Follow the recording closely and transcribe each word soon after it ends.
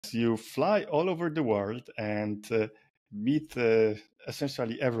you fly all over the world and meet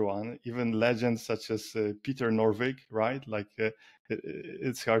essentially everyone, even legends such as Peter Norvig, right? Like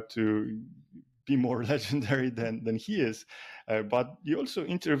it's hard to be more legendary than he is. But you also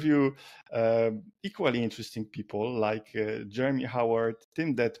interview equally interesting people like Jeremy Howard,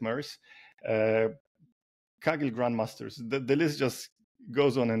 Tim Detmers, Kaggle Grandmasters. The list just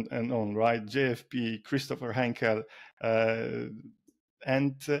goes on and on, right? JFP, Christopher Henkel,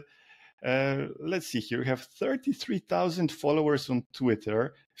 and let's see here. You have 33,000 followers on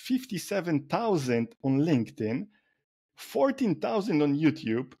Twitter, 57,000 on LinkedIn, 14,000 on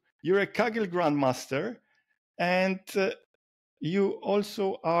YouTube. You're a Kaggle Grandmaster, and you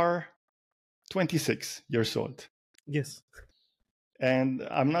also are 26 years old. Yes. And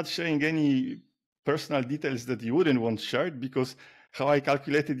I'm not sharing any personal details that you wouldn't want shared, because how I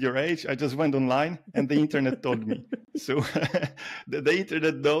calculated your age, I just went online and the internet told me. So the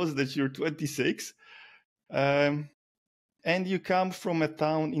internet knows that you're 26, and you come from a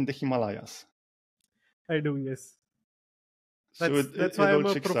town in the Himalayas. I do, yes. So that's why I'm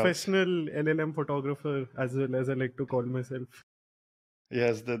a professional LLM photographer, as well as I like to call myself.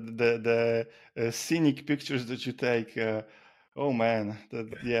 Yes, the scenic pictures that you take. Oh man,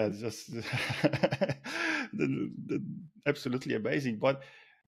 just absolutely amazing. But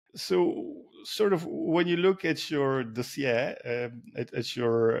so, sort of, when you look at your dossier, at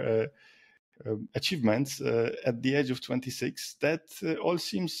your achievements at the age of 26, that all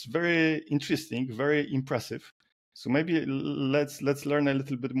seems very interesting, very impressive. So maybe let's learn a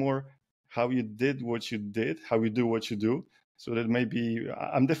little bit more how you did what you did, how you do what you do. So that maybe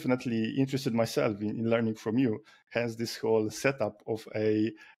I'm definitely interested myself in learning from you. Hence this whole setup of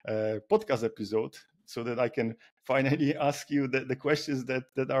a podcast episode, so that I can finally ask you the questions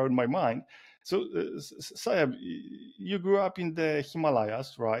that are on my mind. So, Sanyam, you grew up in the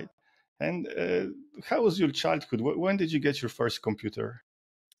Himalayas, right? And how was your childhood? When did you get your first computer?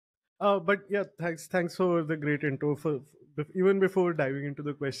 But yeah, thanks for the great intro. Even before diving into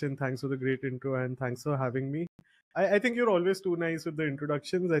the question, thanks for the great intro, and thanks for having me. I think you're always too nice with the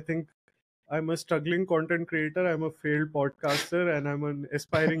introductions. I think I'm a struggling content creator, I'm a failed podcaster, and I'm an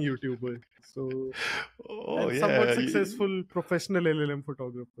aspiring YouTuber. So I'm somewhat successful professional LLM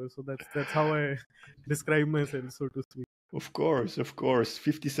photographer. So that's how I describe myself, so to speak. Of course.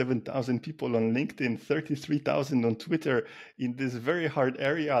 57,000 people on LinkedIn, 33,000 on Twitter, in this very hard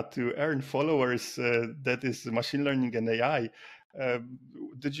area to earn followers, that is machine learning and AI.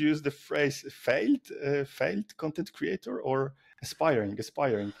 Did you use the phrase failed content creator or aspiring?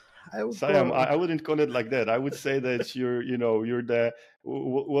 I wouldn't call it like that. I would say that you're the,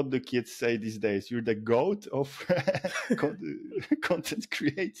 what the kids say these days, you're the GOAT of content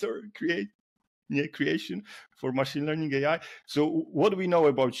creation for machine learning AI. So what we know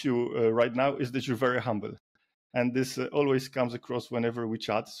about you right now is that you're very humble. And this always comes across whenever we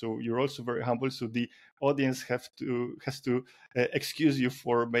chat. So you're also very humble. So the audience has to excuse you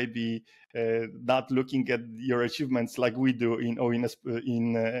for maybe not looking at your achievements like we do in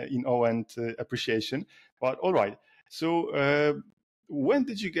O and appreciation. But all right. So when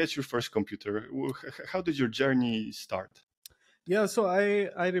did you get your first computer? How did your journey start? Yeah, so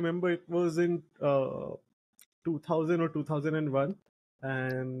I remember it was in 2000 or 2001,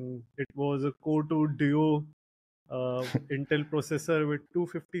 and it was a Core 2 Duo Intel processor with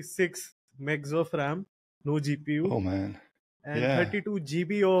 256 megs of RAM, no GPU. Oh man! And 32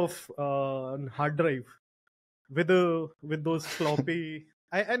 GB of hard drive with those floppy.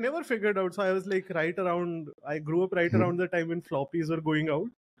 I never figured out. So I was like I grew up right around the time when floppies were going out.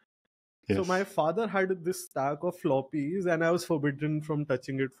 Yes. So my father had this stack of floppies, and I was forbidden from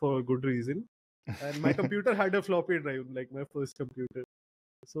touching it for a good reason. And my computer had a floppy drive, like my first computer.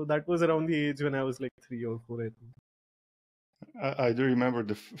 So that was around the age when I was like 3 or 4, I think. I do remember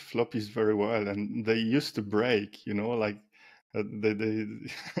the floppies very well, and they used to break, like they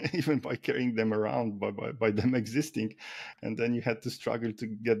even by carrying them around, by them existing, and then you had to struggle to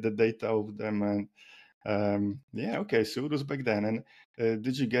get the data of them. And okay, so it was back then. And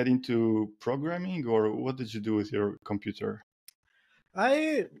did you get into programming, or what did you do with your computer?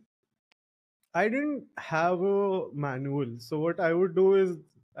 I didn't have a manual, so what I would do is,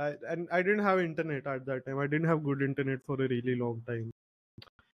 and I didn't have internet at that time. I didn't have good internet for a really long time.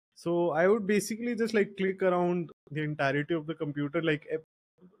 So I would basically just like click around the entirety of the computer. Like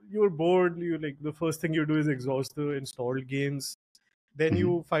you're bored, the first thing you do is exhaust the installed games. Then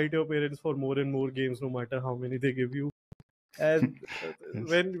you fight your parents for more and more games, no matter how many they give you. And yes.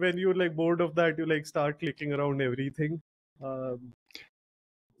 when you're like bored of that, you like start clicking around everything.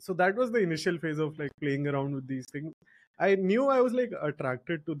 So that was the initial phase of like playing around with these things. I knew I was like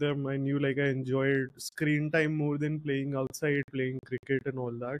attracted to them. I knew like I enjoyed screen time more than playing outside, playing cricket and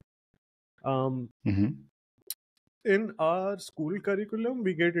all that. Um, Mm-hmm. in our school curriculum,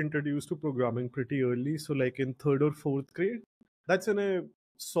 we get introduced to programming pretty early. So like in third or fourth grade, that's when I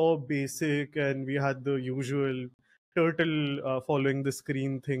saw basic, and we had the usual turtle following the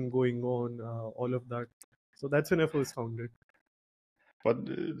screen thing going on, all of that. So that's when I first found it. But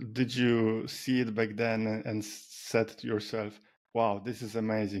did you see it back then and said to yourself, wow, this is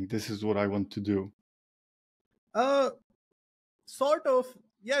amazing. This is what I want to do? Uh, Sort of.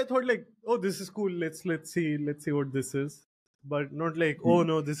 Yeah, I thought like, oh, this is cool. Let's see what this is. But not like, oh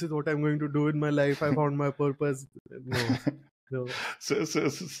no, this is what I'm going to do in my life. I found my purpose. No, no. So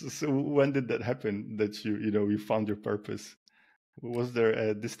when did that happen that you found your purpose? Was there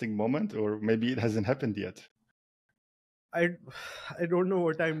a distinct moment, or maybe it hasn't happened yet? I I don't know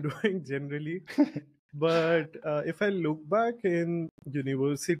what I'm doing generally, but if I look back in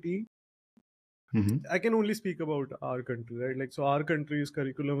university, Mm-hmm. I can only speak about our country, right? Like, so our country's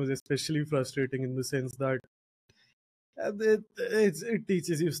curriculum is especially frustrating in the sense that it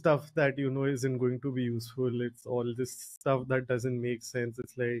teaches you stuff that you know isn't going to be useful. It's all this stuff that doesn't make sense.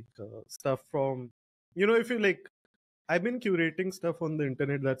 It's like stuff from, if you like, I've been curating stuff on the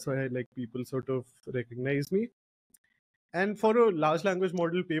internet. That's why like people sort of recognize me. And for a large language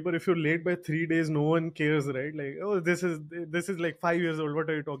model paper, if you're late by 3 days, no one cares, right? Like, oh, this is like 5 years old. What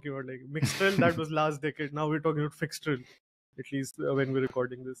are you talking about? Like Mixtral, that was last decade. Now we're talking about Fixtral, at least when we're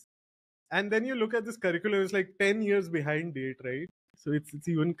recording this. And then you look at this curriculum, it's like 10 years behind date, right? So it's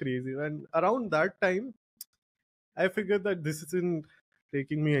even crazy. And around that time, I figured that this isn't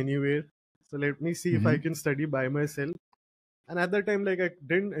taking me anywhere. So let me see if I Mm-hmm. can study by myself. And at that time, like I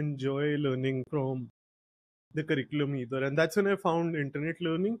didn't enjoy learning from the curriculum either. And that's when I found internet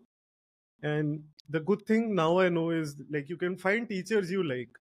learning. And the good thing now I know is like you can find teachers you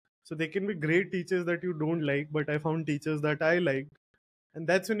like. So they can be great teachers that you don't like, but I found teachers that I like. And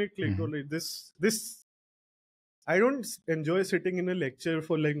that's when it clicked. Oh, Mm-hmm. like this I don't enjoy sitting in a lecture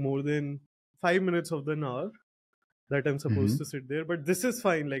for like more than 5 minutes of an hour that I'm supposed to Mm-hmm. sit there. But this is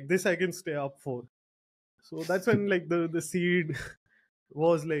fine. Like this I can stay up for. So that's when like the seed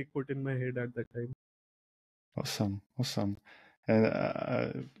was like put in my head at that time. Awesome, awesome.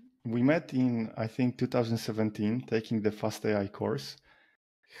 And we met in, I think, 2017, taking the Fast AI course.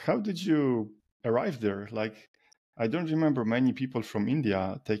 How did you arrive there? Like, I don't remember many people from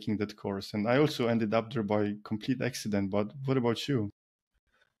India taking that course, and I also ended up there by complete accident. But what about you?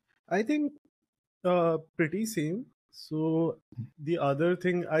 I think pretty same. So the other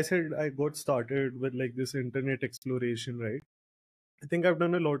thing I said, I got started with like this internet exploration, right? I think I've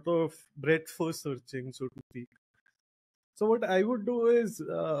done a lot of breadth first searching, so to speak. So what I would do is,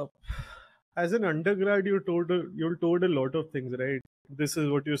 as an undergrad, you're told a lot of things, right? This is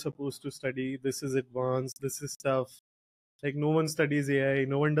what you're supposed to study. This is advanced. This is stuff. Like no one studies AI.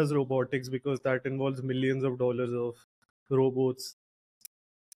 No one does robotics because that involves millions of dollars of robots.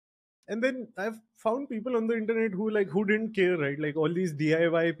 And then I've found people on the internet who didn't care, right? Like all these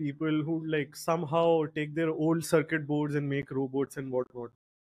DIY people who like somehow take their old circuit boards and make robots and whatnot.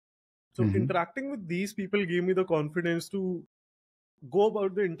 So Mm-hmm. interacting with these people gave me the confidence to go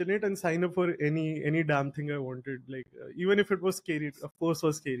about the internet and sign up for any damn thing I wanted. Like even if it was scary, it of course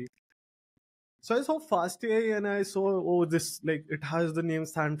was scary. So I saw Fast AI and I saw, oh, this like it has the name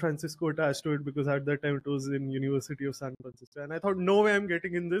San Francisco attached to it because at that time it was in University of San Francisco, and I thought, no way I'm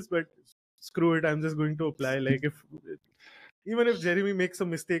getting in this, but screw it, I'm just going to apply. Like if even if Jeremy makes a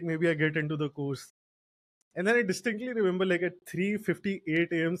mistake, maybe I get into the course. And then I distinctly remember, like at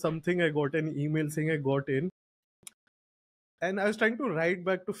 3:58 a.m. something, I got an email saying I got in, and I was trying to write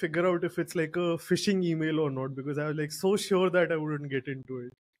back to figure out if it's like a phishing email or not because I was like so sure that I wouldn't get into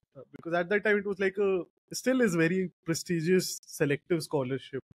it. Because at that time it was like a still is very prestigious selective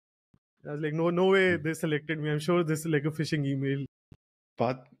scholarship. I was like, no, no way they selected me. I'm sure this is like a phishing email.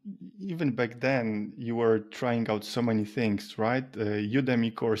 But even back then, you were trying out so many things, right?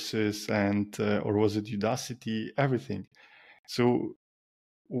 Udemy courses and, or was it Udacity? Everything. So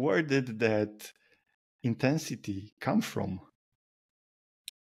where did that intensity come from?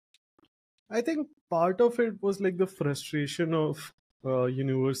 I think part of it was like the frustration of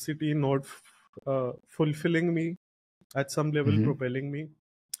university not fulfilling me at some level, Mm-hmm. propelling me.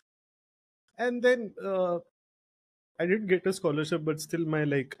 And then I did get a scholarship, but still my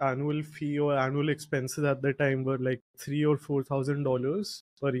like annual fee or annual expenses at the time were like $3,000 or $4,000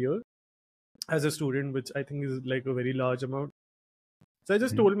 per year as a student, which I think is like a very large amount. So I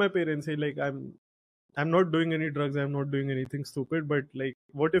just Mm-hmm. told my parents, hey, like I'm not doing any drugs, I'm not doing anything stupid, but like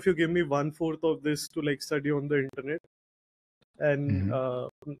what if you give me one fourth of this to like study on the internet? and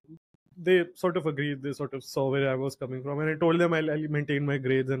they sort of agreed. They sort of saw where I was coming from, and I told them I'll maintain my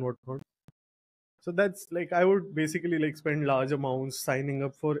grades and whatnot. So that's like I would basically like spend large amounts signing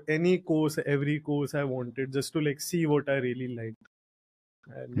up for any course, every course I wanted, just to like see what I really liked.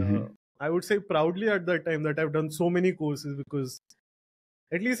 And I would say proudly at that time that I've done so many courses, because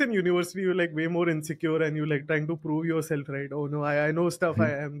at least in university you're like way more insecure and you like trying to prove yourself, right? Oh no, I know stuff,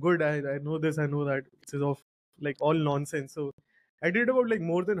 I am good, I know this, I know that. This is of like all nonsense. So I did about like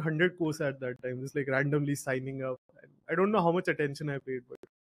more than 100 courses at that time, just like randomly signing up. I don't know how much attention I paid, but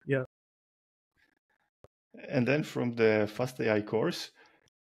yeah. And then from the Fast AI course,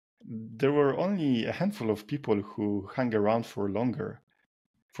 there were only a handful of people who hung around for longer,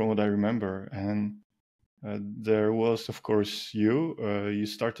 from what I remember. And there was, of course, you. You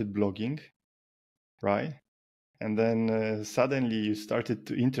started blogging, right? And then suddenly you started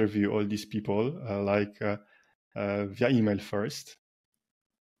to interview all these people, via email first.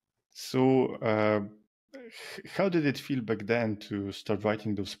 So how did it feel back then to start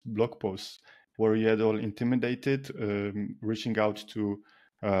writing those blog posts? Were you at all intimidated, reaching out to,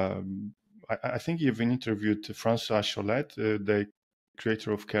 I think you've interviewed Francois Cholet, the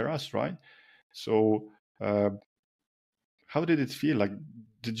creator of Keras, right? So how did it feel? Like,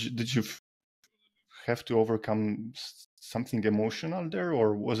 did you have to overcome something emotional there,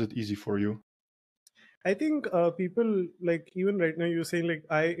 or was it easy for you? I think people like, even right now you're saying like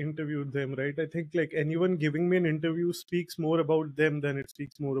I interviewed them, right? I think like anyone giving me an interview speaks more about them than it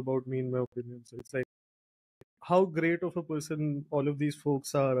speaks more about me, in my opinion. So it's like how great of a person all of these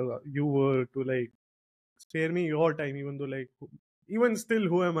folks are, you were to like spare me your time, even though like even still,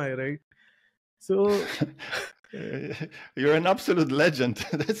 who am I, right? So you're an absolute legend.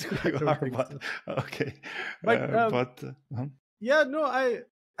 That's who you are. But so. Okay, but yeah, no, I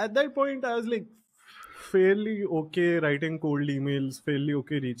at that point I was like fairly okay writing cold emails, fairly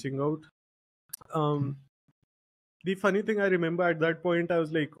okay reaching out. The funny thing I remember at that point, I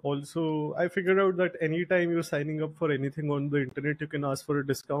was like, also I figured out that anytime you're signing up for anything on the internet, you can ask for a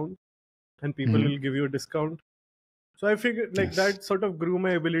discount, and people will give you a discount. So I figured like that sort of grew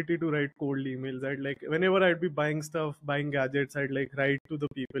my ability to write cold emails. I'd like, whenever I'd be buying stuff, buying gadgets, I'd like write to the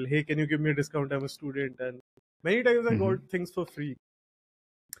people, hey, can you give me a discount? I'm a student. And many times I got things for free.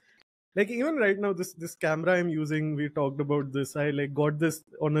 Like even right now, this camera I'm using, we talked about this. I like got this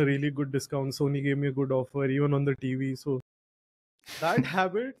on a really good discount. Sony gave me a good offer, even on the TV. So that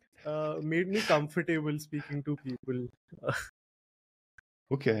habit made me comfortable speaking to people.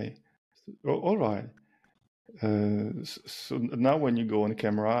 Okay, all right. So now when you go on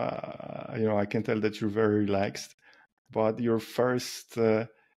camera, I can tell that you're very relaxed. But your first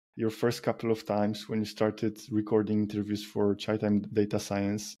couple of times when you started recording interviews for Chai-Time Data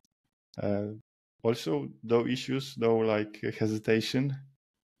Science, also though issues, though like hesitation.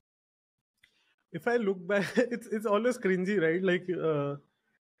 If I look back, it's always cringy, right? Like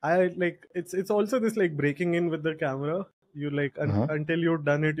I like it's also this like breaking in with the camera. You like until you've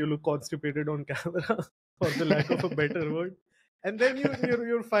done it, you look constipated on camera, for the lack of a better word. And then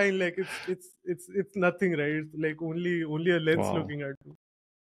you're fine. Like it's nothing, right? It's like only a lens looking at you.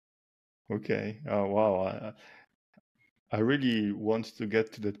 Okay. Wow. I really want to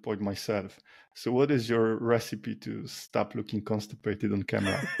get to that point myself. So what is your recipe to stop looking constipated on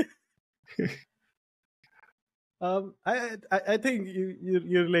camera? I think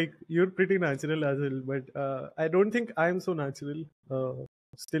you're pretty natural as well, but I don't think I'm so natural.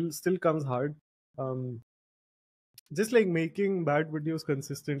 Still comes hard. Just like making bad videos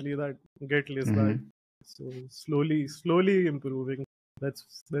consistently that get less bad. So slowly improving. That's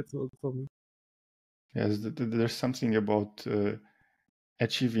all for me. Yes, there's something about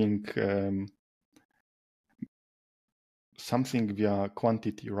achieving something via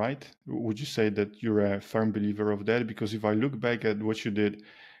quantity, right? Would you say that you're a firm believer of that? Because if I look back at what you did,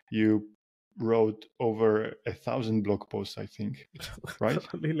 you wrote over 1,000 blog posts, I think, right?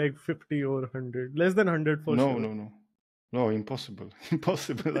 Probably like 50 or 100, less than 100 for sure. No, impossible.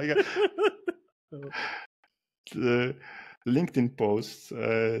 Like the LinkedIn posts,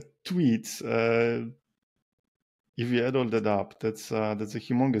 tweets. If you add all that up, that's a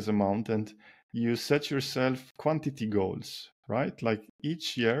humongous amount, and you set yourself quantity goals, right? Like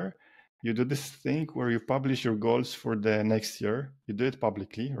each year, you do this thing where you publish your goals for the next year. You do it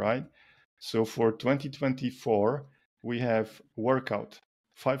publicly, right? So for 2024, we have workout,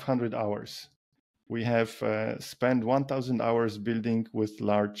 500 hours. We have spent 1,000 hours building with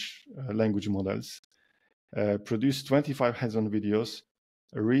large language models, produce 25 hands-on videos,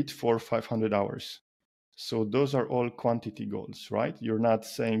 read for 500 hours. So those are all quantity goals, right? You're not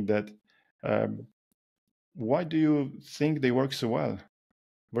saying that why do you think they work so well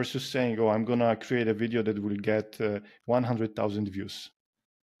versus saying, "Oh, I'm gonna create a video that will get 100,000 views"?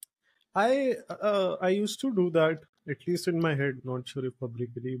 I used to do that, at least in my head. Not sure if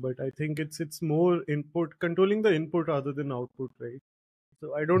publicly, but I think it's more input, controlling the input rather than output, right?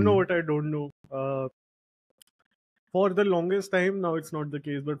 So I don't know what I don't know. For the longest time, now it's not the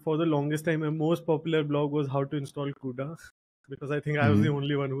case, but for the longest time, my most popular blog was how to install CUDA, because I think I was the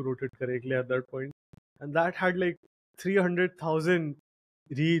only one who wrote it correctly at that point, and that had like 300,000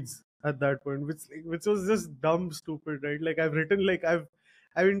 reads at that point, which was just dumb, stupid, right? Like I've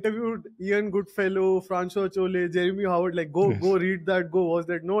interviewed Ian Goodfellow, Francois Chole, Jeremy Howard. Like go read that, go watch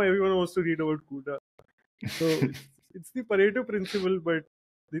that. No, everyone wants to read about CUDA. So it's the Pareto principle, but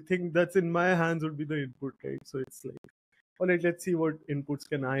the thing that's in my hands would be the input, right? So it's like, all right, let's see what inputs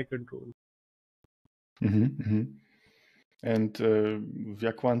can I control. And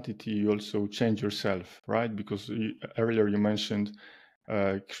via quantity, you also change yourself, right? Because earlier you mentioned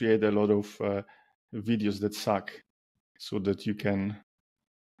create a lot of videos that suck, so that you can.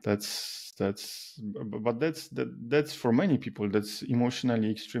 But that's for many people. That's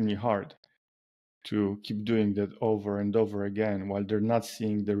emotionally extremely hard to keep doing that over and over again while they're not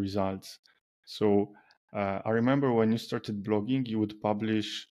seeing the results. So I remember when you started blogging, you would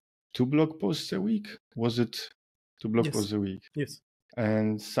publish 2 blog posts a week. Was it 2 blog posts a week? Yes.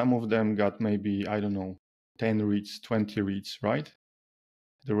 And some of them got maybe, I don't know, 10 reads, 20 reads, right?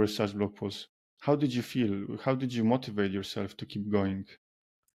 There were such blog posts. How did you feel? How did you motivate yourself to keep going?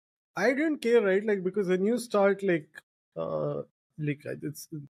 I didn't care, right? Like, because when you start it's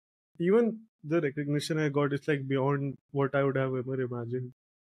even the recognition I got is like beyond what I would have ever imagined.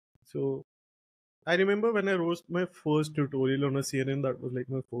 So I remember when I wrote my first tutorial on a CNN, that was like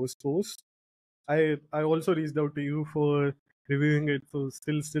my first post. I also reached out to you for reviewing it, so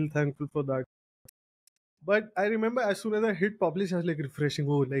still thankful for that. But I remember as soon as I hit publish, I was like refreshing.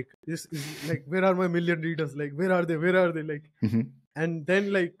 Oh, like this is like, where are my million readers? Like, where are they? Where are they? Like, and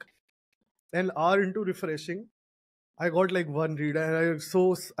then like an hour into refreshing, I got like one reader, and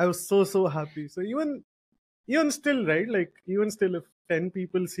I was so happy. So even still, right? Like even still, if 10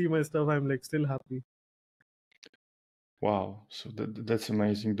 people see my stuff, I'm like still happy. Wow, so that's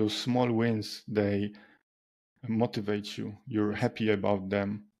amazing. Those small wins, they motivate you. You're happy about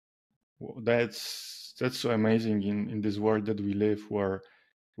them. That's so amazing in this world that we live, where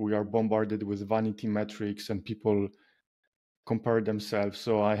we are bombarded with vanity metrics and people compare themselves.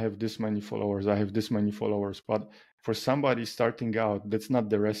 So I have this many followers, I have this many followers. But for somebody starting out, that's not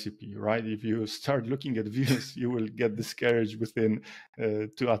the recipe, right? If you start looking at views, you will get discouraged within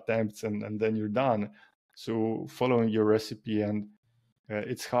 2 attempts, and then you're done. So following your recipe, and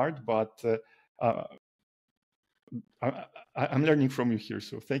it's hard, but I'm learning from you here.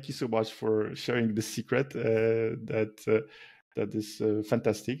 So thank you so much for sharing the secret. That is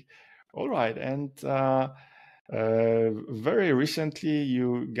fantastic. All right, and very recently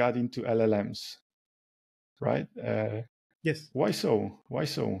you got into LLMs, right? Yes. Why so? Why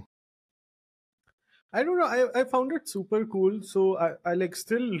so? I don't know. I found it super cool. So I like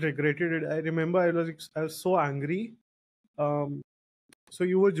still regretted it. I remember I was so angry. So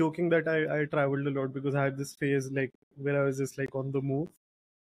you were joking that I traveled a lot because I had this phase like where I was just like on the move,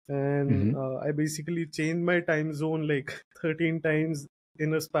 and I basically changed my time zone like 13 times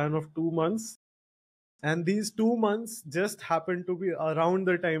in a span of 2 months. And these 2 months just happened to be around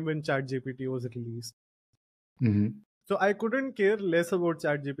the time when ChatGPT was released. So I couldn't care less about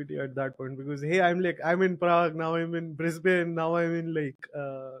ChatGPT at that point, because hey, I'm in Prague now, I'm in Brisbane now, I'm in like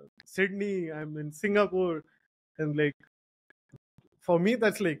Sydney, I'm in Singapore, and like for me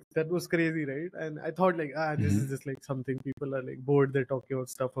that was crazy, right? And I thought like this is just like something people are like bored, they're talking about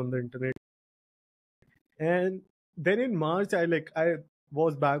stuff on the internet. And then in March, I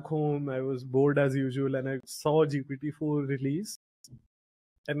was back home, I was bored as usual, and I saw GPT-4 release,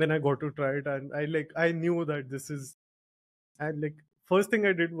 and then I got to try it, and I knew that this is, and like first thing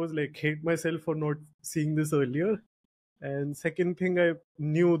I did was like hate myself for not seeing this earlier, and second thing, I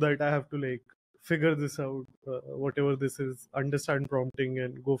knew that I have to like figure this out, whatever this is, understand prompting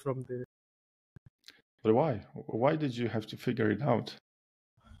and go from there. But why? Why did you have to figure it out?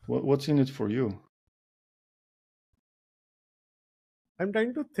 What's in it for you? I'm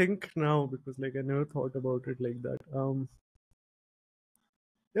trying to think now, because like I never thought about it like that.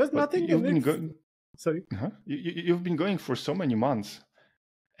 There's But nothing you've in been it. going. Sorry. You've been going for so many months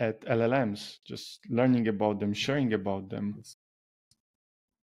at LLMs, just learning about them, sharing about them. Yes.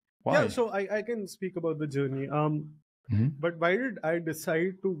 Why? Yeah, so I can speak about the journey. But why did I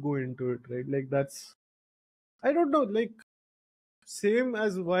decide to go into it, right? Like that's, I don't know, like same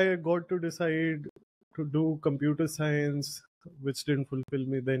as why I got to decide to do computer science, which didn't fulfill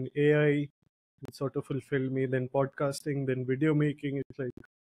me. Then AI, which sort of fulfilled me. Then podcasting. Then video making. It's like,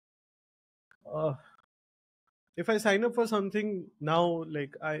 uh, if I sign up for something now,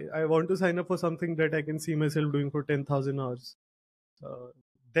 like I want to sign up for something that I can see myself doing for 10,000 hours.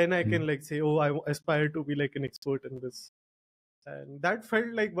 Then I can like say, oh, I aspire to be like an expert in this. And that felt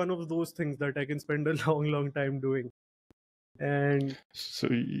like one of those things that I can spend a long time doing. And so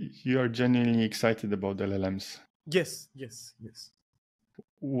you are genuinely excited about LLMs. yes.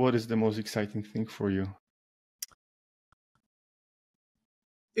 What is the most exciting thing for you?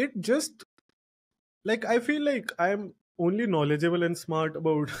 It just, like, I feel like I'm only knowledgeable and smart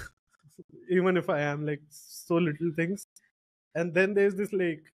about even if I am like so little things. And then there's this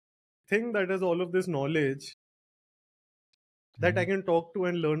like thing that has all of this knowledge that I can talk to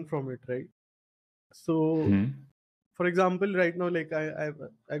and learn from it, right? So for example, right now, like I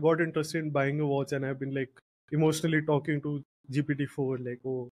got interested in buying a watch, and I've been like emotionally talking to GPT-4, like,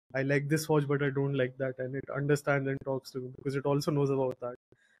 oh, I like this watch, but I don't like that, and it understands and talks to me because it also knows about that.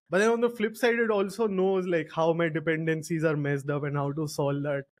 But then on the flip side, it also knows like how my dependencies are messed up and how to solve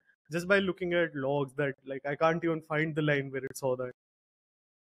that just by looking at logs that like I can't even find the line where it saw that.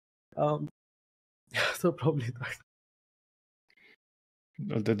 So probably that.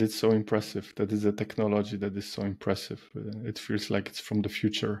 That is so impressive. That is a technology that is so impressive. It feels like it's from the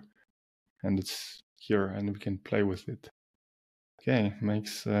future, and it's here, and we can play with it. Okay,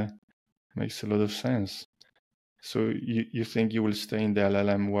 makes a lot of sense. So you think you will stay in the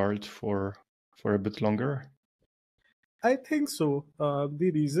LLM world for a bit longer? I think so.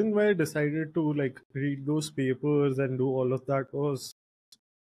 The reason why I decided to like read those papers and do all of that was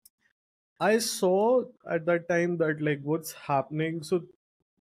I saw at that time that like what's happening. So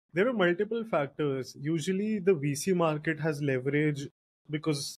there are multiple factors. Usually the VC market has leverage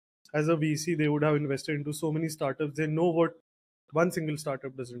because as a VC they would have invested into so many startups. They know what one single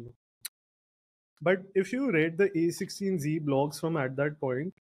startup doesn't know. But if you read the A16Z blogs from at that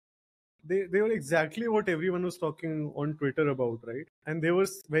point, they were exactly what everyone was talking on Twitter about, right? And they were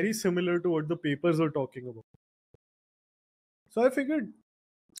very similar to what the papers were talking about. So I figured,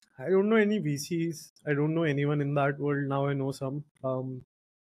 I don't know any VCs. I don't know anyone in that world. Now I know some.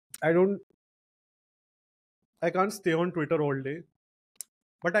 I don't. I can't stay on Twitter all day,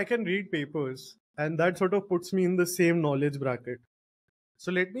 but I can read papers, and that sort of puts me in the same knowledge bracket.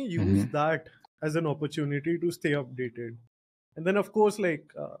 So let me use that as an opportunity to stay updated. And then, of course,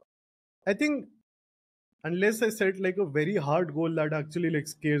 like I think unless I set like a very hard goal that actually like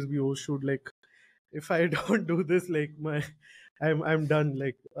scares me, oh shoot, like if I don't do this, like I'm done.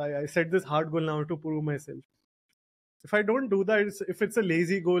 Like I set this hard goal now to prove myself. If I don't do that, if it's a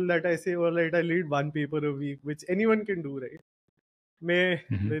lazy goal that I say, all right, I read one paper a week, which anyone can do, right?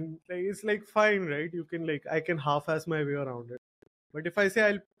 Then like, it's like fine, right? You can like I can half-ass my way around it. But if I say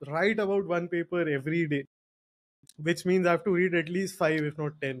I'll write about one paper every day, which means I have to read at least 5, if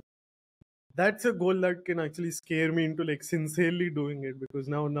not 10. That's a goal that can actually scare me into like sincerely doing it, because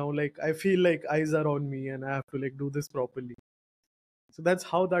now like I feel like eyes are on me and I have to like do this properly. So that's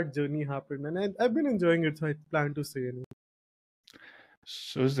how that journey happened, and I've been enjoying it. So I plan to stay in it.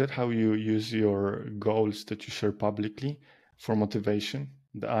 So is that how you use your goals that you share publicly for motivation?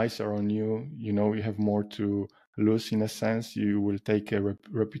 The eyes are on you. You know you have more to lose in a sense. You will take a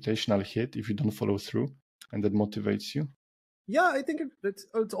reputational hit if you don't follow through, and that motivates you. Yeah, I think it's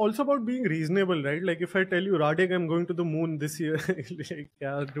also about being reasonable, right? Like if I tell you, Radek, I'm going to the moon this year, like,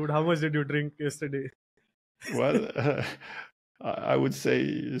 yeah, dude, how much did you drink yesterday? Well, I would say,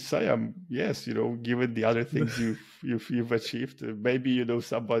 Sanyam, yes, given the other things you've achieved, maybe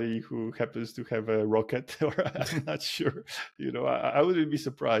somebody who happens to have a rocket, or I'm not sure. I wouldn't be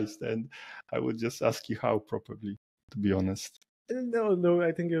surprised, and I would just ask you how, probably, to be honest. No,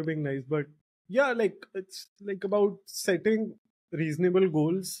 I think you're being nice, but yeah, like it's like about setting reasonable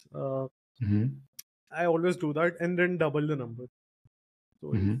goals. I always do that and then double the number.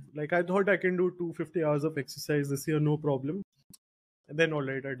 So if, like I thought I can do 250 hours of exercise this year, no problem. And then all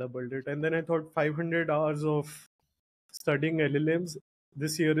right, I doubled it. And then I thought 500 hours of studying LLMs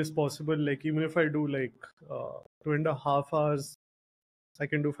this year is possible. Like even if I do like 2.5 hours, I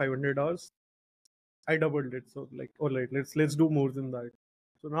can do 500 hours. I doubled it. So like, all right, let's do more than that.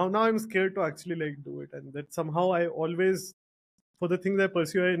 So now I'm scared to actually like do it. And that somehow I always, for the things I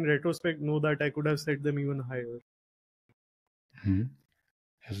pursue, I in retrospect know that I could have set them even higher.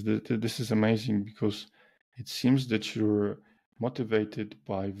 Yes, this is amazing, because it seems that you're motivated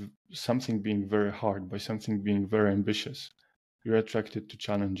by something being very hard, by something being very ambitious. You're attracted to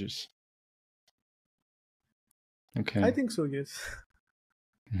challenges. Okay. I think so, yes.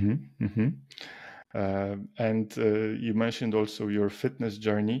 And you mentioned also your fitness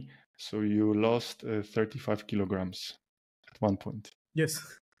journey. So you lost 35 kilograms at one point.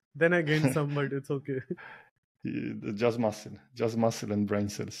 Yes. Then I gained some, but it's okay. Just muscle and brain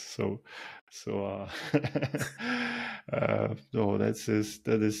cells. So no, that is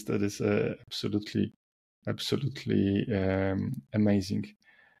absolutely amazing.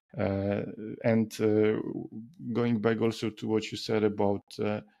 And going back also to what you said about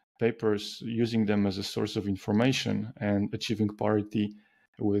papers, using them as a source of information and achieving parity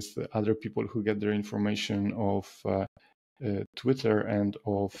with other people who get their information of Twitter and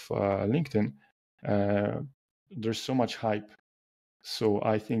of LinkedIn. There's so much hype. So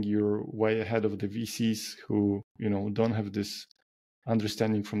I think you're way ahead of the VCs who, don't have this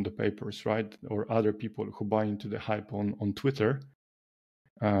understanding from the papers, right? Or other people who buy into the hype on Twitter.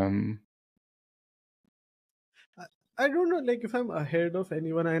 I don't know, like if I'm ahead of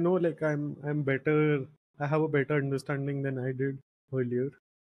anyone. I know, like I'm better. I have a better understanding than I did earlier.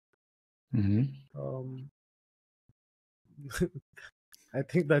 Mm-hmm. I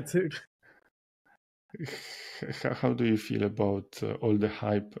think that's it. How do you feel about all the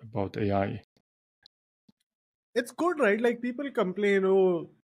hype about AI? It's good, right? Like people complain, all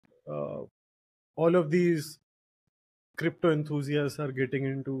of these crypto enthusiasts are getting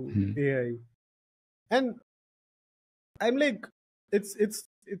into AI, and I'm like, it's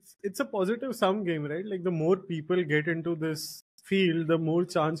a positive sum game, right? Like the more people get into this field, the more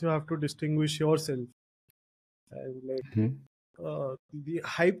chance you have to distinguish yourself. And like the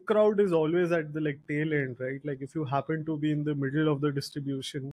hype crowd is always at the like tail end, right? Like if you happen to be in the middle of the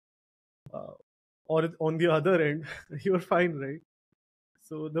distribution, or on the other end, you're fine, right?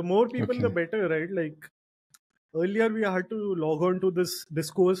 So the more people, the better, right? Like earlier we had to log on to this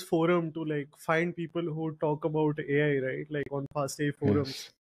discourse forum to like find people who talk about AI, right? Like on Fast AI forums. Yes.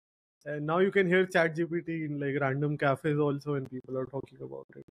 And now you can hear ChatGPT in like random cafes also when people are talking about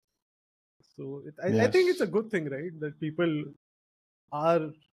it. So I think it's a good thing, right? That people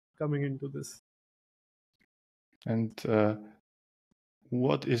are coming into this. And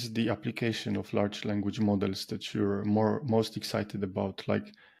what is the application of large language models that you're most excited about?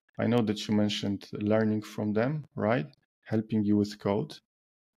 Like, I know that you mentioned learning from them, right? Helping you with code.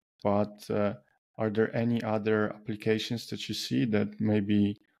 But are there any other applications that you see that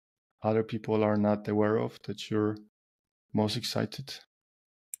maybe other people are not aware of that you're most excited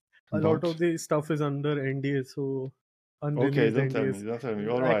about? A lot of the stuff is under NDA, so Okay, unreleased don't NDAs. tell me.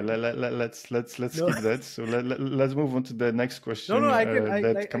 All right, let's skip that. So let's move on to the next question. No,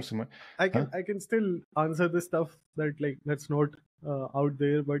 that comes to mind. I can still answer the stuff that like that's not out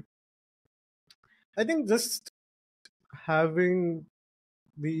there, but I think just having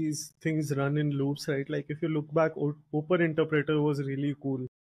these things run in loops, right? Like if you look back, Open Interpreter was really cool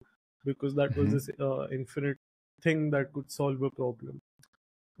because that was this infinite thing that could solve a problem.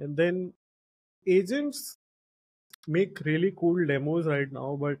 And then agents make really cool demos right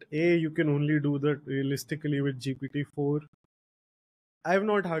now, but you can only do that realistically with GPT-4. I have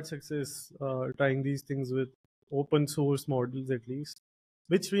not had success trying these things with open source models at least,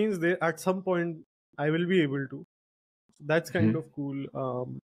 which means they at some point I will be able to. That's kind of cool.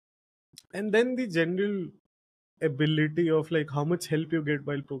 And then the general ability of like how much help you get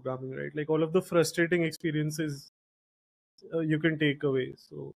while programming, right? Like all of the frustrating experiences you can take away.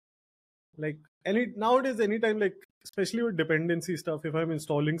 So like nowadays anytime, like especially with dependency stuff, if I'm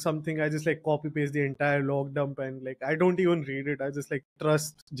installing something, I just like copy paste the entire log dump and like I don't even read it. I just like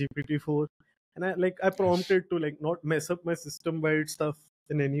trust GPT-4, and I prompt it to like not mess up my system wide stuff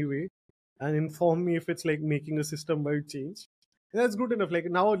in any way and inform me if it's like making a system wide change. And that's good enough. Like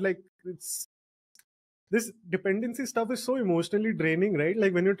now, like it's this dependency stuff is so emotionally draining, right?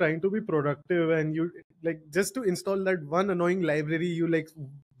 Like when you're trying to be productive and you like just to install that one annoying library, you like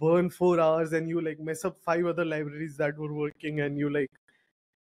burn 4 hours and you like mess up 5 other libraries that were working, and you like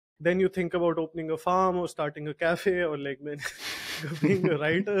then you think about opening a farm or starting a cafe or like being a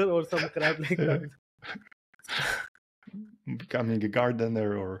writer or some crap like that. Becoming a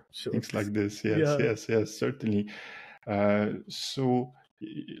gardener or things like this. Yes, certainly. So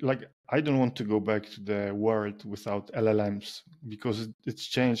like I don't want to go back to the world without LLMs because it's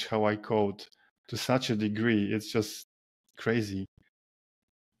changed how I code to such a degree. It's just crazy.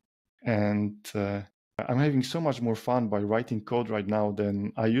 And I'm having so much more fun by writing code right now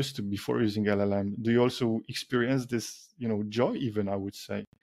than I used to before using LLM. Do you also experience this, joy even, I would say?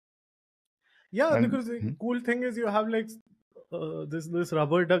 Yeah, because the cool thing is you have like this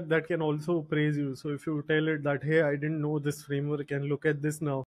rubber duck that can also praise you. So if you tell it that, hey, I didn't know this framework and look at this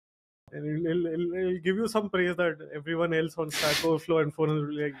now, And it'll give you some praise that everyone else on Stack Overflow and forums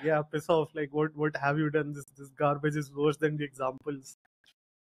will be like, yeah, piss off. Like, what have you done? This garbage is worse than the examples.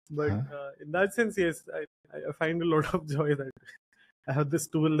 But in that sense, yes, I find a lot of joy that I have this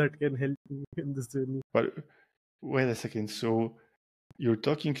tool that can help me in this journey. But wait a second. So you're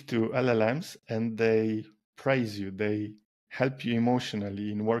talking to LLMs and they praise you. They help you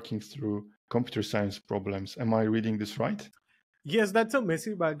emotionally in working through computer science problems. Am I reading this right? Yes, that's a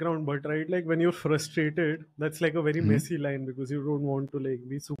messy background, but right, like when you're frustrated, that's like a very messy line because you don't want to like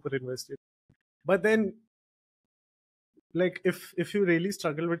be super invested. But then, like if you really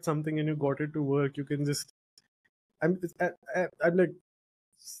struggle with something and you got it to work, you can just I'm like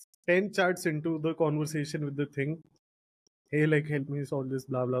 10 charts into the conversation with the thing. Hey, like help me solve this,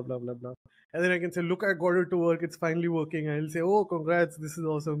 blah blah blah blah blah. And then I can say, look, I got it to work. It's finally working. I'll say, oh, congrats, this is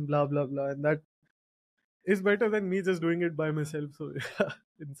awesome, blah blah blah, and that is better than me just doing it by myself. So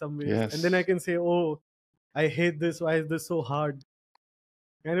in some ways, and then I Yes. can say, oh, I hate this. Why is this so hard?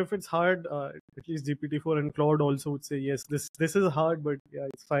 And if it's hard, at least GPT-4 and Claude also would say, yes, this is hard, but yeah,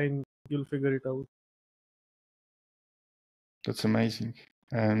 it's fine. You'll figure it out. That's amazing.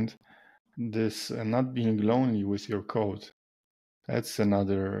 And this not being lonely with your code, that's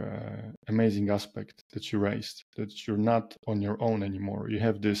another amazing aspect that you raised, that you're not on your own anymore. You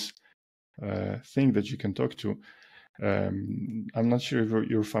have this thing that you can talk to. I'm not sure if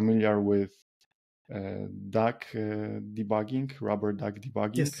you're familiar with duck debugging, rubber duck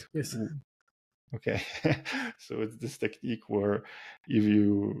debugging. Yes. Okay. So it's this technique where if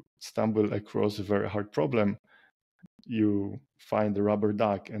you stumble across a very hard problem, you find the rubber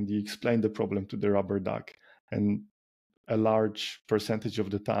duck and you explain the problem to the rubber duck. And a large percentage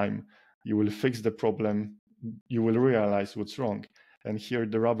of the time, you will fix the problem, you will realize what's wrong. And here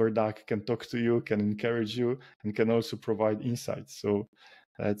the rubber duck can talk to you, can encourage you, and can also provide insights. So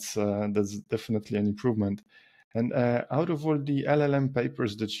that's definitely an improvement. And out of all the LLM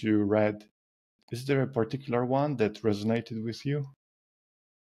papers that you read, is there a particular one that resonated with you?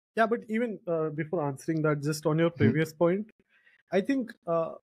 Yeah, but even before answering that, just on your previous point, I think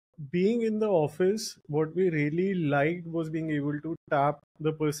being in the office, what we really liked was being able to tap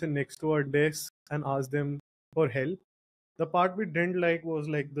the person next to our desk and ask them for help. The part we didn't like was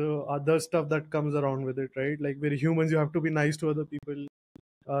like the other stuff that comes around with it, right? Like we're humans, you have to be nice to other people.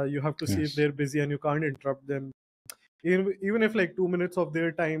 You have to see if Yes. they're busy and you can't interrupt them. Even if like 2 minutes of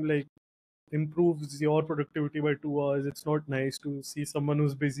their time like improves your productivity by 2 hours, it's not nice to see someone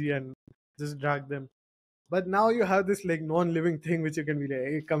who's busy and just drag them. But now you have this like non-living thing which you can be like,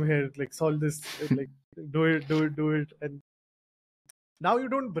 hey, come here, like solve this, like do it, and now you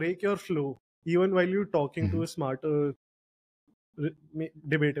don't break your flow even while you're talking to a smarter,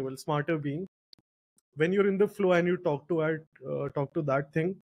 debatable smarter being. When you're in the flow and you talk to that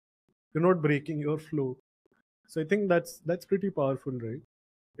thing, you're not breaking your flow. So I think that's pretty powerful, right?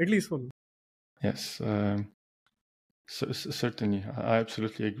 At least for me. Yes. Certainly, I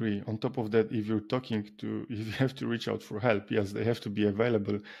absolutely agree. On top of that, if you have to reach out for help, yes, they have to be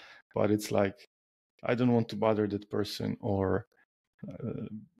available, but it's like, I don't want to bother that person, or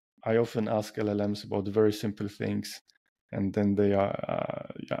I often ask LLMs about very simple things, and then they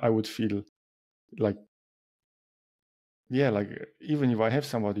are, I would feel like, yeah, like even if I have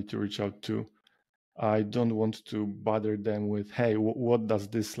somebody to reach out to, I don't want to bother them with, hey, what does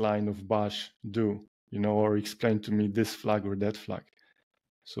this line of bash do? Or explain to me this flag or that flag.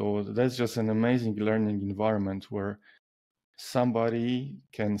 So that's just an amazing learning environment where somebody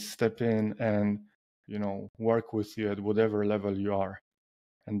can step in and, work with you at whatever level you are.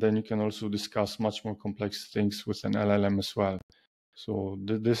 And then you can also discuss much more complex things with an LLM as well. So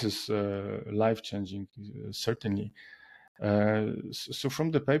this is life-changing, certainly. So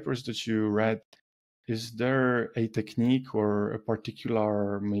from the papers that you read, is there a technique or a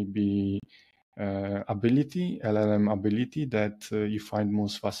particular maybe LLM ability that you find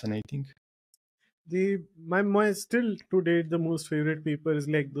most fascinating? My still to date the most favorite paper is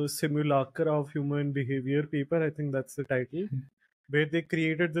like the simulacra of human behavior paper. I think that's the title, where they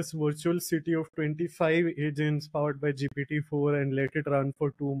created this virtual city of 25 agents powered by GPT-4 and let it run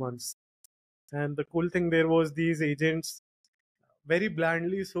for 2 months. And the cool thing there was these agents, very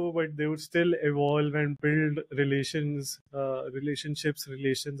blandly so, but they would still evolve and build relations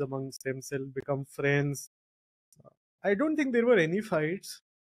amongst themselves, become friends. I don't think there were any fights,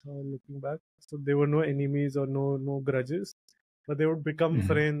 looking back. So there were no enemies or no grudges, but they would become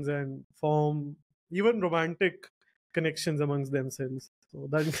friends and form even romantic connections amongst themselves. So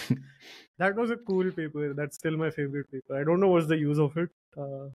that that was a cool paper. That's still my favorite paper. I don't know what's the use of it,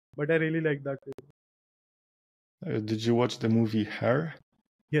 but I really like that paper. Did you watch the movie Her?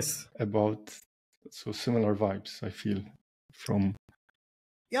 Yes. about so similar vibes, I feel, from.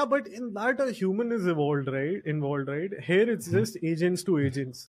 Yeah, but in that a human is involved, right? Here it's Mhm. just agents to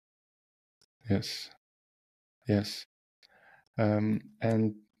agents. Yes, yes.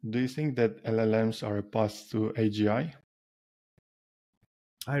 And do you think that LLMs are a path to AGI?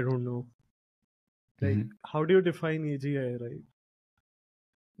 I don't know. Like, Mhm. how do you define AGI, right?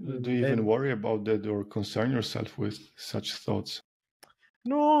 Do And you even then worry about that or concern yourself with such thoughts?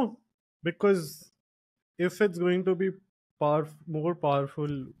 no, because if it's going to be more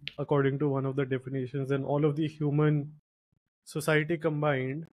powerful according to one of the definitions than all of the human society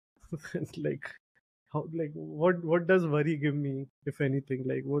combined, like what does worry give me, if anything?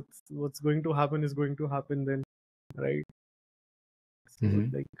 Like what's going to happen is going to happen then, right? So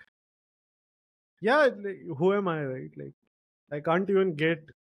Mhm. like, yeah, like, who am I, right? Like I can't even get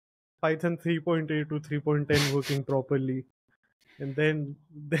Python 3.8 to 3.10 working properly, and then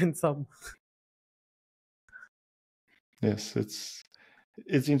some. Yes, it's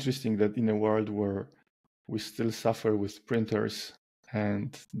interesting that in a world where we still suffer with printers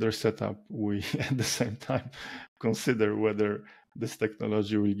and their setup, we at the same time consider whether this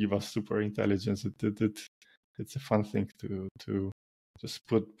technology will give us super intelligence. It's a fun thing to just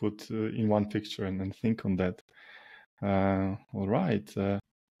put in one picture and think on that. All right,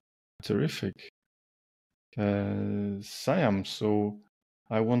 terrific. Sanyam, so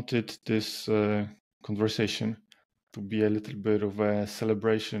I wanted this conversation to be a little bit of a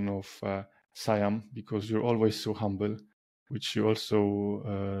celebration of Siam because you're always so humble, which you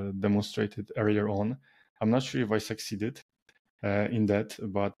also demonstrated earlier on. I'm not sure if I succeeded in that,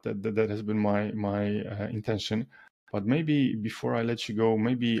 but that has been my intention. But maybe before I let you go,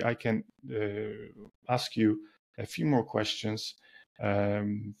 maybe I can ask you a few more questions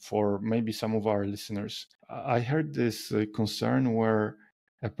for maybe some of our listeners. I heard this concern where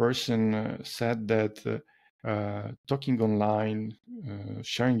a person said that talking online,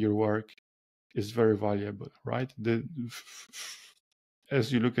 sharing your work is very valuable, right?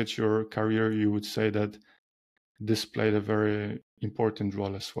 As you look at your career, you would say that this played a very important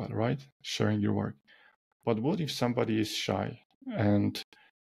role as well, right? Sharing your work. But what if somebody is shy and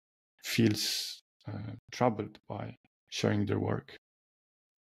feels troubled by sharing their work?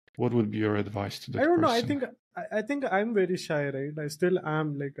 What would be your advice to I that don't know. person? I think I'm very shy, right? I still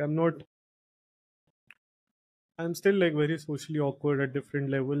am. Like I'm not. I'm still like very socially awkward at different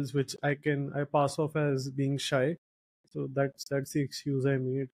levels, which I pass off as being shy. So that's the excuse I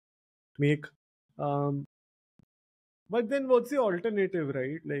make. Um, but then what's the alternative,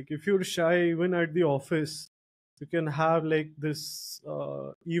 right? Like if you're shy, even at the office, you can have like this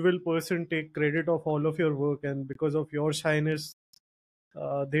evil person take credit of all of your work, and because of your shyness,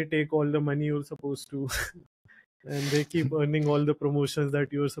 they take all the money you're supposed to, and they keep earning all the promotions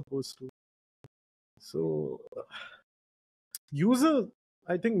that you're supposed to. So use a,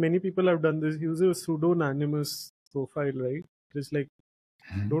 I think many people have done this. Use a pseudonymous profile, right? Just like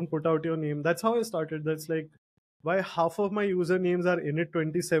Mhm. don't put out your name. That's how I started. That's like why half of my usernames are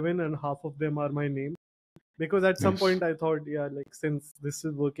init27 and half of them are my name. Because at some Yes. point I thought, yeah, like since this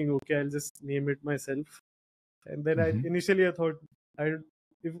is working okay, I'll just name it myself. And then I Mhm. initially I thought I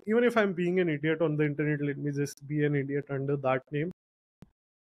even if I'm being an idiot on the internet, let me just be an idiot under that name.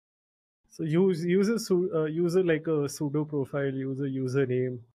 So use a like a pseudo profile, use a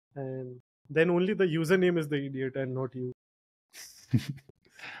username, and then only the username is the idiot and not you.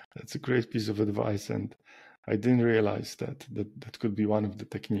 That's a great piece of advice, and I didn't realize that could be one of the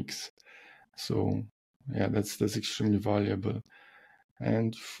techniques. So yeah, that's extremely valuable.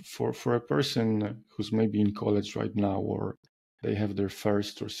 And for a person who's maybe in college right now, or they have their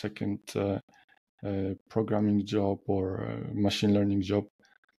first or second programming job or machine learning job,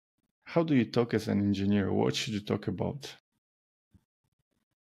 how do you talk as an engineer? What should you talk about?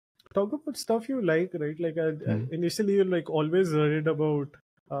 Talk about stuff you like, right? Like Mhm. initially you're like always worried about,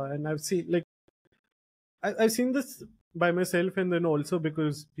 and I've seen like I've seen this by myself, and then also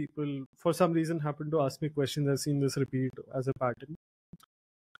because people for some reason happen to ask me questions. I've seen this repeat as a pattern.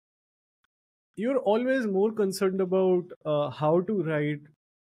 You're always more concerned about how to write,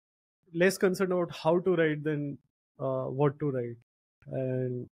 less concerned about how to write than what to write.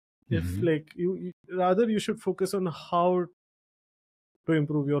 And if Mhm. like rather you should focus on how to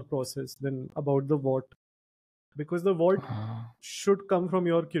improve your process than about the what, because the what Ah, should come from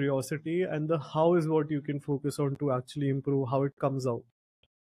your curiosity, and the how is what you can focus on to actually improve how it comes out.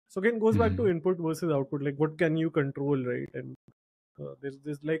 So again goes back to mhm. input versus output, like what can you control, right? And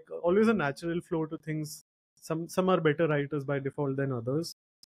there's like always a natural flow to things. Some are better writers by default than others,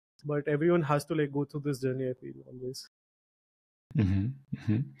 but everyone has to like go through this journey, I feel, always.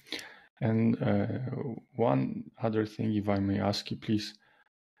 And one other thing, if I may ask you, please.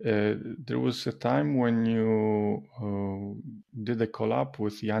 There was a time when you did a collab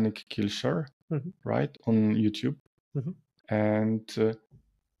with Yannick Kilcher, right, on YouTube, and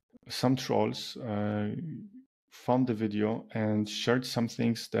some trolls found the video and shared some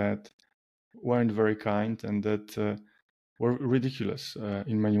things that weren't very kind and that were ridiculous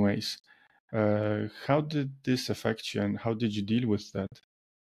in many ways. How did this affect you, and how did you deal with that?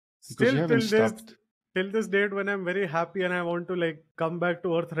 Because Still you haven't stopped. till this date, when I'm very happy and I want to like come back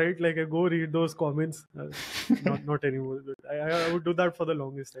to earth, right? Like I go read those comments. Not anymore. But I would do that for the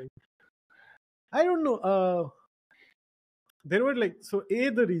longest time. I don't know. There were like, so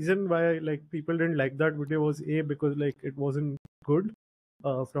the reason why like people didn't like that video was because like it wasn't good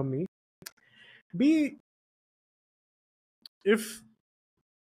from me. B, if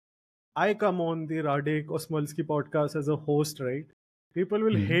I come on the Radek Osmulski podcast as a host, right? People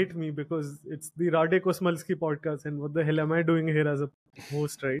will hate me because it's the Radek Osmulski podcast, and what the hell am I doing here as a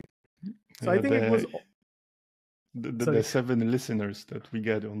host, right? So Yeah, I think it was the 7 listeners that we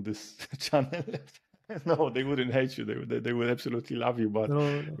get on this channel. No, they wouldn't hate you. They would absolutely love you. But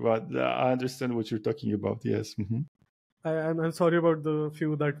no. but I understand what you're talking about. Yes. I'm sorry about the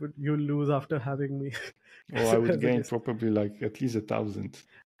few that you'll lose after having me. Or I would as a gain guest. probably like at least 1,000.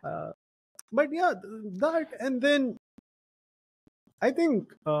 But yeah, that, and then I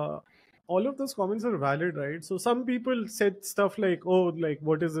think all of those comments are valid, right? So some people said stuff like, "Oh, like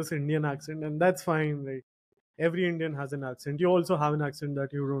what is this Indian accent?" And that's fine, right? Every Indian has an accent. You also have an accent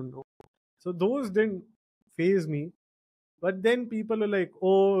that you don't know. So those didn't phase me. But then people are like,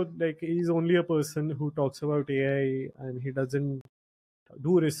 "Oh, like he's only a person who talks about AI and he doesn't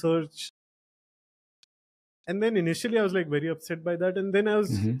do research." And then initially I was like very upset by that, and then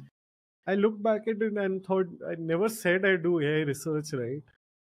I looked back at it and thought, I never said I do AI research, right?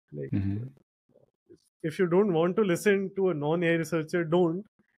 Like, if you don't want to listen to a non-AI researcher, don't.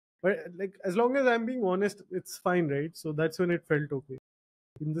 But like, as long as I'm being honest, it's fine, right? So that's when it felt okay,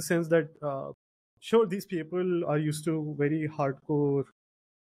 in the sense that sure, these people are used to very hardcore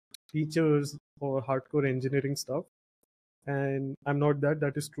features or hardcore engineering stuff, and I'm not that.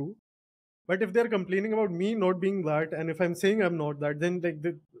 That is true. But if they're complaining about me not being that, and if I'm saying I'm not that, then like,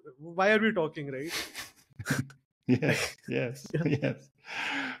 why are we talking, right? Yes. Yes.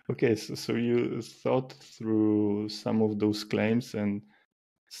 Okay, so you thought through some of those claims, and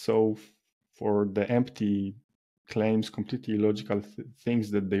so for the empty claims, completely illogical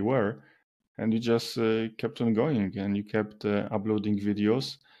things that they were, and you just kept on going, and you kept uploading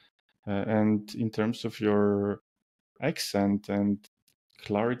videos. And in terms of your accent and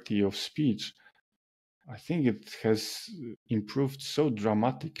clarity of speech, I think it has improved so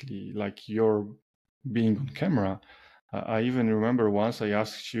dramatically, like your being on camera. I even remember once I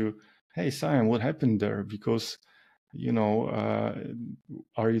asked you, "Hey, Sanyam, what happened there?" Because,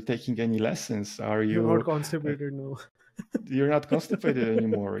 are you taking any lessons? Are You're not you constipated, no. you're not constipated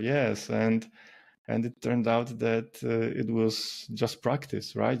anymore? Yes, and it turned out that it was just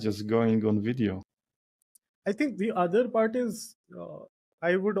practice, right? Just going on video. I think the other part is,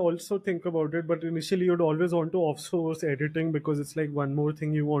 I would also think about it, but initially you'd always want to offsource editing because it's like one more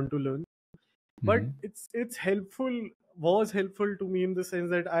thing you want to learn. But it's helpful, was helpful to me in the sense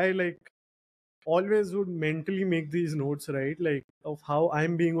that I like always would mentally make these notes, right? Like of how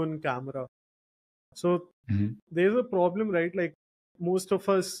I'm being on camera. So there's a problem, right? Like most of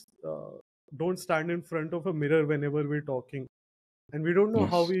us don't stand in front of a mirror whenever we're talking, and we don't know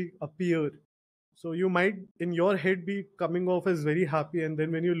how Yes. we appear. So you might in your head be coming off as very happy, and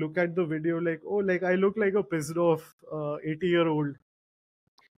then when you look at the video, like, oh, like I look like a pissed off 80-year-old.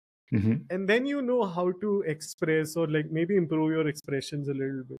 And then you know how to express or like maybe improve your expressions a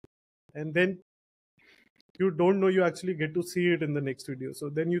little bit. And then you don't know, you actually get to see it in the next video. So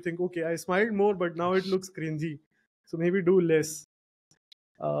then you think, okay, I smiled more, but now it looks cringy. So maybe do less.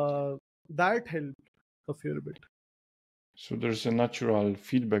 That helped a fair bit. So there's a natural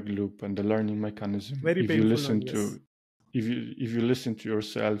feedback loop and the learning mechanism. Very If you painful listen one, yes. to, if you listen to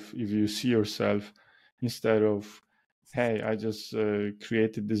yourself, if you see yourself, instead of, hey, I just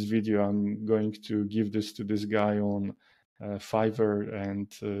created this video, I'm going to give this to this guy on Fiverr, and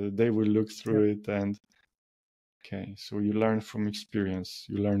they will look through it. And okay, so you learn from experience.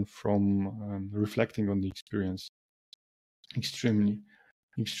 You learn from reflecting on the experience. Extremely,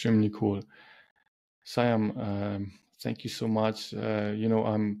 extremely cool. Sayam, thank you so much.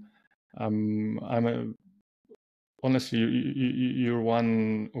 Honestly, you're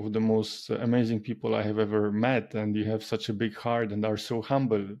one of the most amazing people I have ever met, and you have such a big heart and are so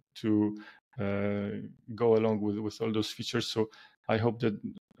humble to go along with all those features. So I hope that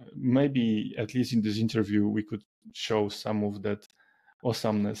maybe at least in this interview we could show some of that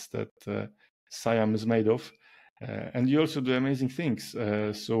awesomeness that Sanyam is made of. And you also do amazing things.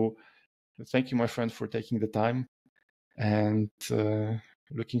 So thank you, my friend, for taking the time, and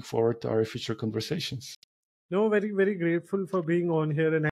looking forward to our future conversations. No, very, very grateful for being on here and